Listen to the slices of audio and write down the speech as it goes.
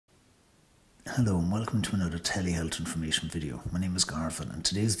Hello and welcome to another telehealth information video. My name is Garvin and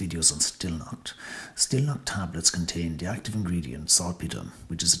today's video is on Stilnoct. Stilnoct tablets contain the active ingredient Zolpidem,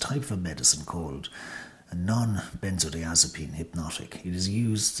 which is a type of a medicine called a non-benzodiazepine hypnotic. It is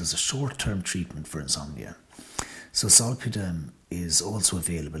used as a short-term treatment for insomnia. So Zolpidem is also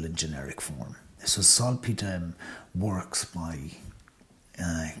available in generic form. So Zolpidem works by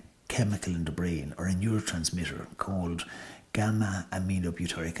a chemical in the brain, or a neurotransmitter called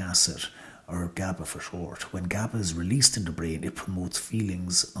gamma-aminobutyric acid, or GABA for short. When GABA is released in the brain, it promotes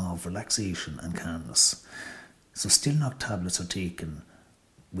feelings of relaxation and calmness. So Stilnoct tablets are taken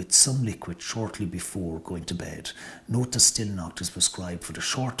with some liquid shortly before going to bed. Note that Stilnoct is prescribed for the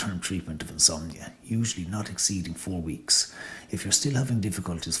short-term treatment of insomnia, usually not exceeding 4 weeks. If you're still having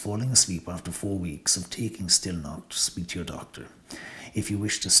difficulties falling asleep after 4 weeks of taking Stilnoct, speak to your doctor. If you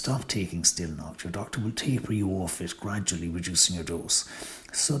wish to stop taking Stilnoct, your doctor will taper you off it, gradually reducing your dose.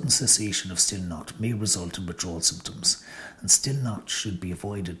 Sudden cessation of Stilnoct may result in withdrawal symptoms, and Stilnoct should be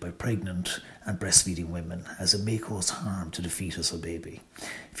avoided by pregnant and breastfeeding women, as it may cause harm to the fetus or baby.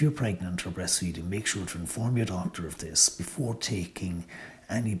 If you're pregnant or breastfeeding, make sure to inform your doctor of this before taking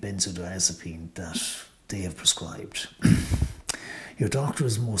any benzodiazepine that they have prescribed. Your doctor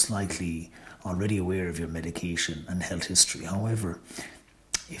is most likely already aware of your medication and health history. However,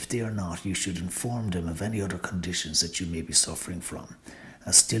 if they are not, you should inform them of any other conditions that you may be suffering from,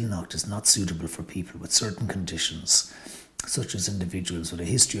 as Stilnoct is not suitable for people with certain conditions, such as individuals with a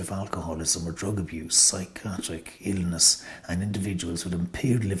history of alcoholism or drug abuse, psychiatric illness, and individuals with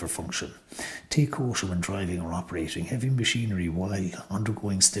impaired liver function. Take caution when driving or operating heavy machinery while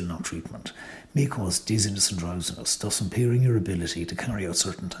undergoing Stilnoct treatment. May cause dizziness and drowsiness, thus impairing your ability to carry out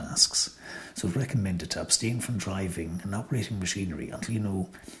certain tasks. So it's recommended to abstain from driving and operating machinery until you know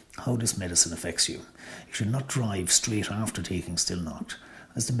how this medicine affects you. You should not drive straight after taking Stilnoct,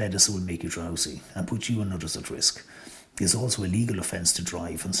 as the medicine will make you drowsy and put you and others at risk. It is also a legal offence to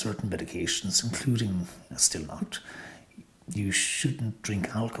drive on certain medications, including Stilnoct. You shouldn't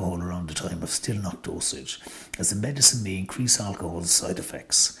drink alcohol around the time of Stilnoct dosage, as the medicine may increase alcohol's side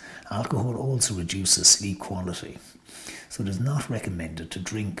effects. Alcohol also reduces sleep quality, so it is not recommended to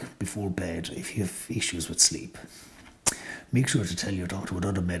drink before bed if you have issues with sleep. Make sure to tell your doctor what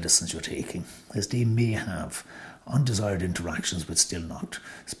other medicines you're taking, as they may have undesired interactions with Stilnoct,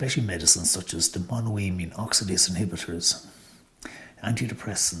 especially medicines such as the monoamine oxidase inhibitors,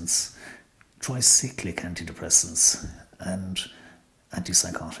 antidepressants, tricyclic antidepressants, and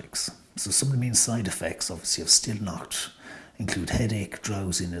antipsychotics. So some of the main side effects, obviously, of Stilnoct include headache,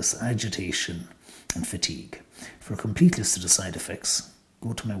 drowsiness, agitation, and fatigue. For a complete list of the side effects,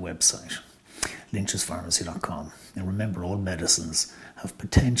 go to my website, lynchpharmacy.com. And remember, all medicines have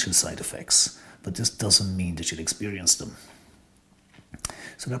potential side effects, but this doesn't mean that you'll experience them.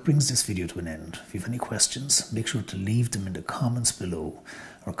 So that brings this video to an end. If you have any questions, make sure to leave them in the comments below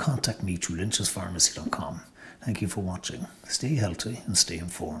or contact me through lynchpharmacy.com. Thank you for watching. Stay healthy and stay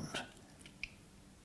informed.